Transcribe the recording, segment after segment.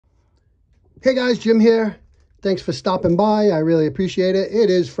Hey guys, Jim here. Thanks for stopping by. I really appreciate it. It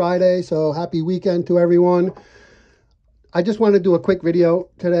is Friday, so happy weekend to everyone. I just wanted to do a quick video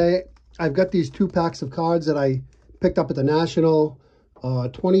today. I've got these 2 packs of cards that I picked up at the National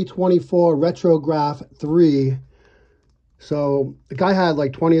 2024 Retrograph 3. So the guy had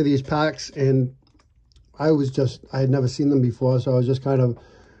like 20 of these packs, and I had never seen them before, so I was just kind of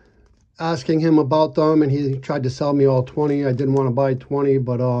asking him about them, and he tried to sell me all 20. I didn't want to buy 20,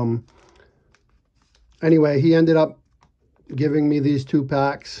 but anyway, he ended up giving me these 2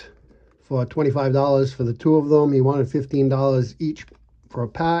 packs for $25 for the 2 of them. He wanted $15 each for a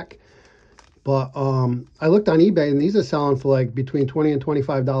pack. But I looked on eBay, and these are selling for like between $20 and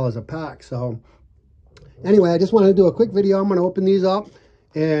 $25 a pack. So anyway, I just wanted to do a quick video. I'm going to open these up.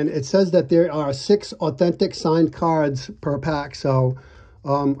 And it says that there are 6 authentic signed cards per pack. So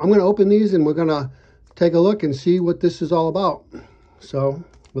I'm going to open these, and we're going to take a look and see what this is all about. So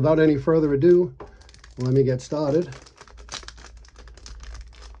without any further ado, let me get started.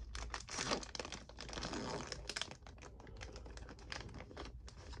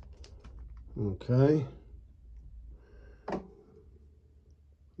 Okay.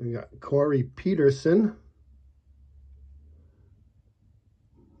 We got Corey Peterson,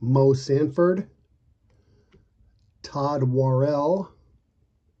 Mo Sanford, Todd Worrell,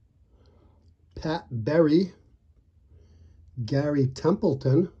 Pat Berry, Gary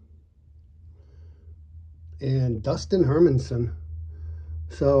Templeton, and Dustin Hermanson.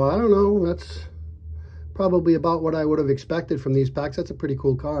 So I don't know, that's probably about what I would have expected from these packs. That's a pretty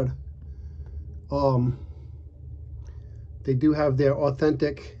cool card. They do have their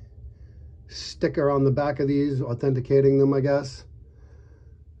authentic sticker on the back of these, authenticating them, I guess.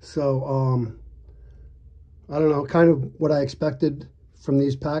 So I don't know, kind of what I expected from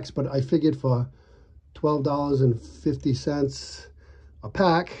these packs, but I figured for $12.50 a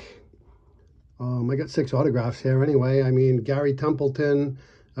pack, I got 6 autographs here anyway. I mean, Gary Templeton,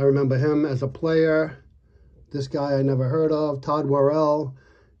 I remember him as a player. This guy I never heard of. Todd Worrell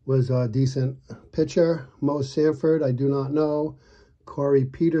was a decent pitcher. Mo Sanford, I do not know. Corey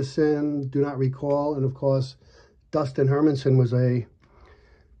Peterson, do not recall. And of course, Dustin Hermanson was a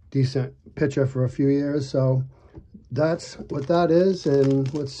decent pitcher for a few years. So that's what that is.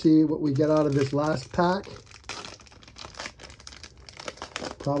 And let's see what we get out of this last pack.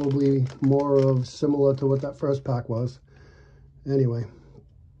 Probably more of similar to what that first pack was. Anyway,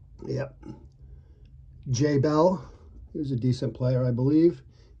 yep. Jay Bell, he was a decent player, I believe.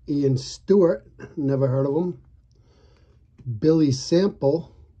 Ian Stewart, never heard of him. Billy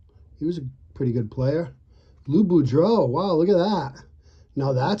Sample, he was a pretty good player. Lou Boudreau, wow, look at that.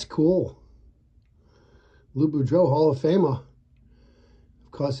 Now that's cool. Lou Boudreau, Hall of Famer.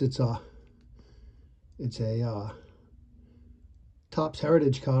 Of course, it's a Topps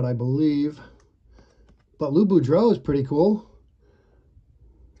Heritage card, I believe. But Lou Boudreau is pretty cool.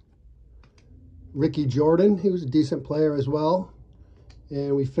 Ricky Jordan, he was a decent player as well.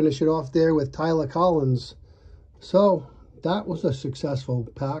 And we finish it off there with Tyler Collins. So that was a successful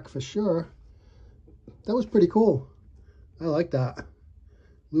pack for sure. That was pretty cool. I like that.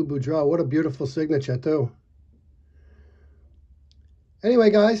 Lou Boudreau, what a beautiful signature too. Anyway,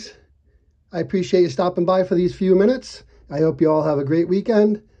 guys, I appreciate you stopping by for these few minutes. I hope you all have a great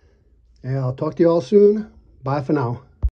weekend, and I'll talk to you all soon. Bye for now.